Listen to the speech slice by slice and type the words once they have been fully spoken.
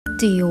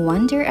Do you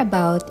wonder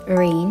about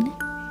rain,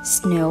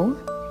 snow,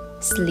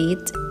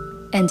 sleet,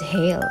 and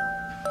hail?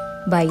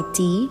 By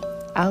T.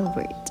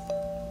 Albert.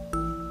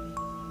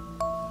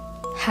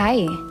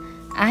 Hi,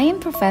 I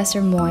am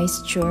Professor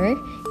Moisture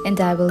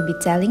and I will be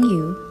telling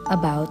you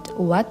about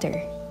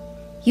water.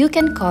 You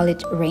can call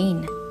it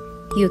rain,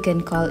 you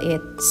can call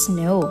it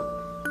snow,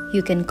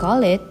 you can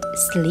call it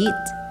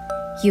sleet,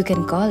 you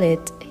can call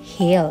it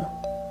hail,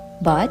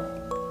 but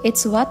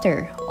it's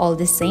water all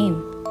the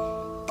same.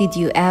 Did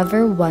you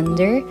ever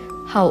wonder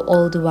how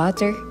old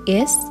water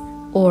is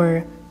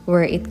or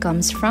where it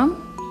comes from?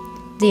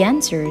 The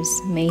answers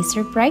may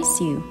surprise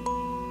you.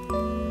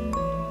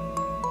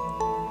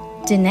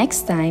 The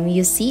next time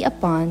you see a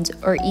pond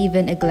or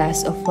even a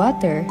glass of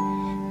water,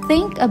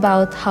 think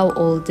about how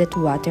old that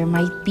water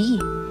might be.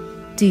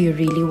 Do you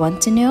really want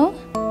to know?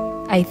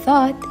 I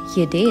thought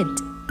you did.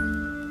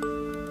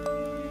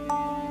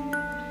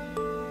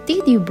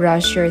 Did you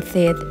brush your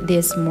teeth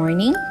this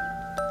morning?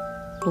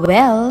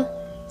 Well,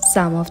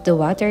 some of the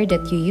water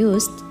that you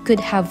used could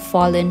have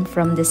fallen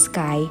from the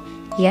sky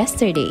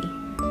yesterday,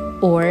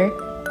 or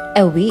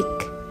a week,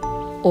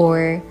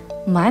 or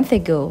month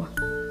ago.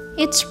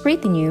 It's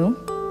pretty new.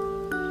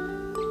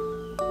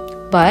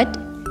 But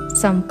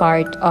some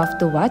part of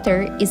the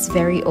water is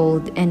very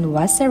old and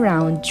was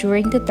around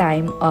during the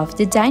time of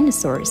the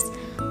dinosaurs,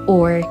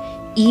 or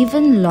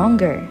even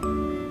longer.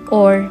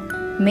 Or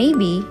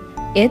maybe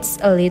it's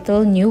a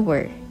little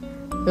newer,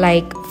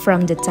 like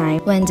from the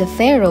time when the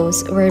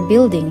pharaohs were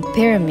building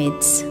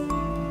pyramids.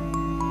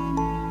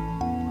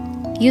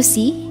 You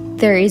see,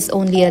 there is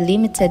only a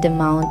limited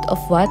amount of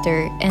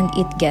water and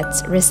it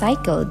gets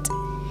recycled.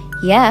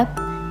 Yep,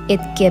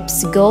 it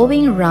keeps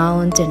going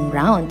round and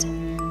round.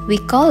 We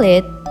call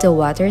it the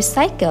water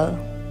cycle.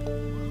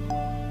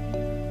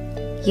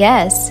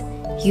 Yes,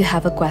 you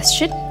have a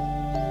question?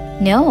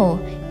 No,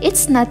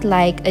 it's not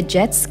like a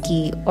jet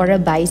ski or a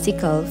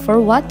bicycle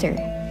for water.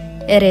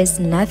 It is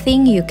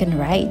nothing you can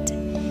ride.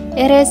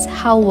 It is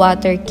how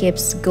water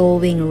keeps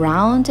going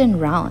round and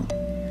round.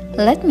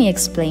 Let me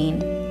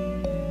explain.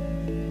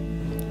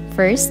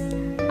 First,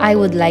 I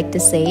would like to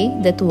say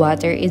that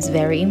water is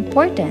very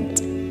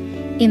important.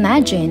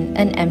 Imagine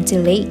an empty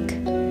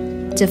lake.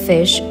 The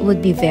fish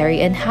would be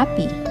very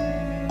unhappy.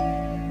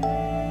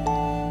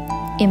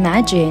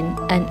 Imagine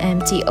an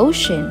empty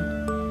ocean.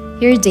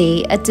 Your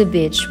day at the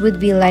beach would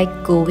be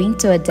like going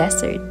to a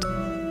desert.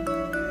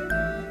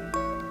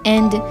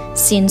 And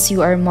since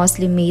you are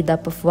mostly made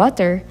up of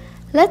water,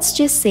 let's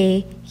just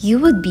say you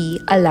would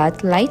be a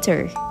lot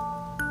lighter.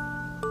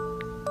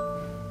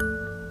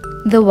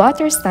 The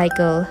water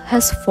cycle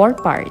has 4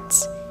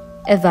 parts: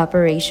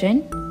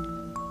 evaporation,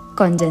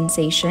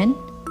 condensation,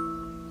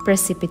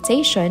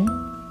 precipitation,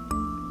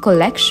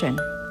 collection.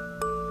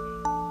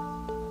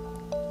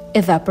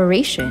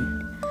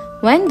 Evaporation: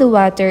 when the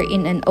water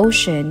in an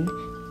ocean,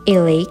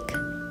 a lake,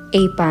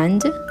 a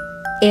pond,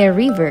 a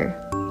river,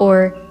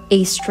 or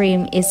a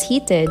stream is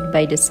heated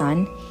by the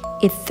sun,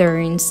 it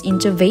turns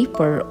into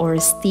vapor or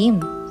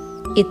steam.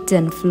 It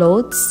then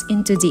floats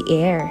into the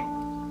air.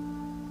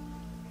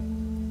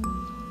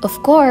 Of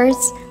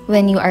course,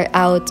 when you are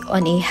out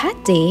on a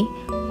hot day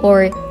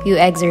or you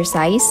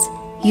exercise,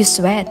 you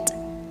sweat.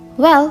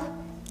 Well,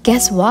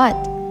 guess what?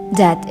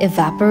 That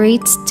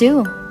evaporates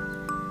too.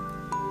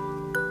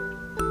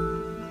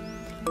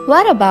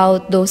 What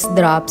about those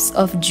drops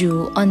of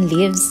dew on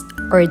leaves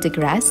or the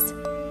grass?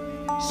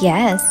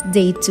 Yes,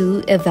 they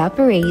too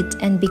evaporate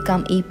and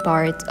become a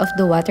part of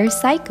the water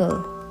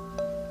cycle.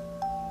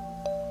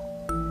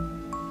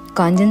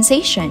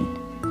 Condensation: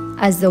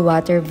 as the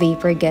water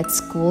vapor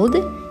gets cooled,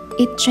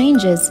 it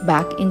changes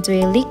back into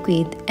a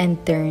liquid and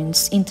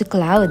turns into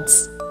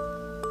clouds.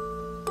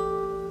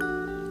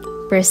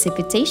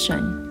 Precipitation: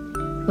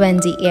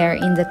 when the air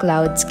in the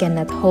clouds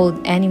cannot hold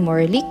any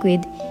more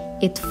liquid,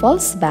 it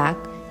falls back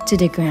to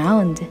the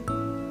ground.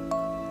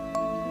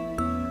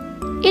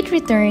 It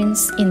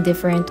returns in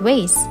different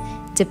ways,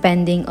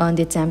 depending on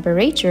the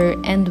temperature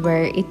and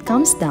where it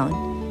comes down.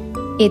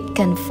 It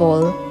can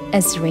fall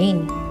as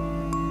rain,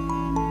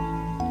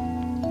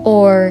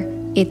 or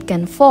it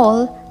can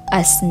fall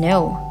as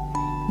snow.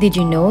 Did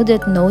you know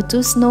that no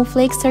 2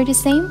 snowflakes are the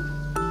same?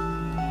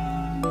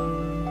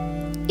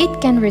 It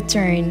can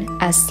return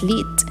as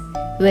sleet,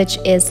 which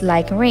is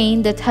like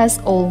rain that has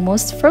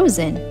almost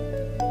frozen.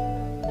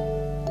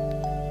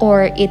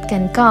 Or it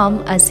can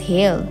come as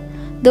hail,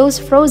 those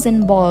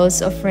frozen balls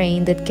of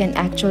rain that can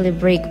actually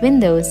break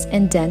windows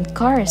and dent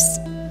cars.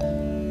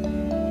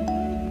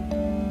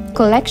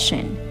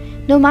 Collection: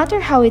 no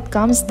matter how it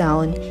comes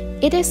down,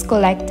 it is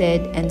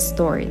collected and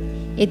stored.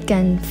 It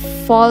can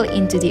fall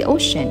into the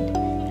ocean,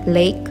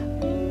 lake,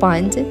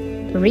 pond,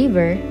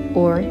 river,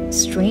 or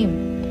stream.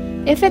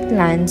 If it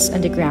lands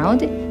on the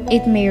ground,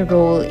 it may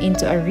roll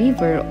into a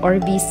river or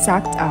be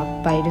sucked up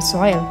by the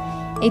soil.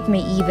 It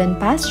may even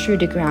pass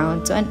through the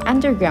ground to an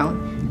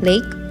underground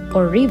lake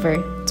or river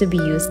to be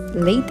used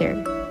later.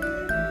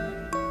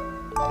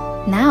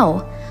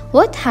 Now,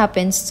 what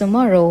happens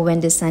tomorrow when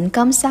the sun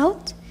comes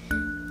out?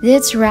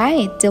 That's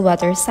right, the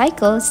water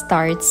cycle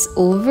starts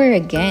over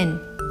again.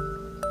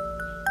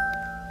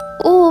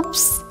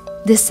 Oops,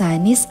 the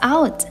sun is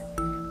out.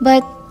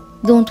 But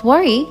don't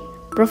worry,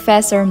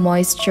 Professor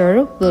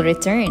Moisture will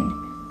return.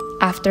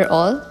 After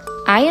all,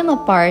 I am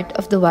a part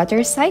of the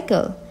water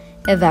cycle: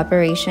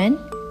 evaporation,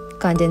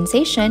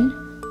 condensation,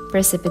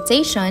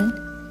 precipitation,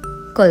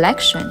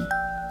 collection.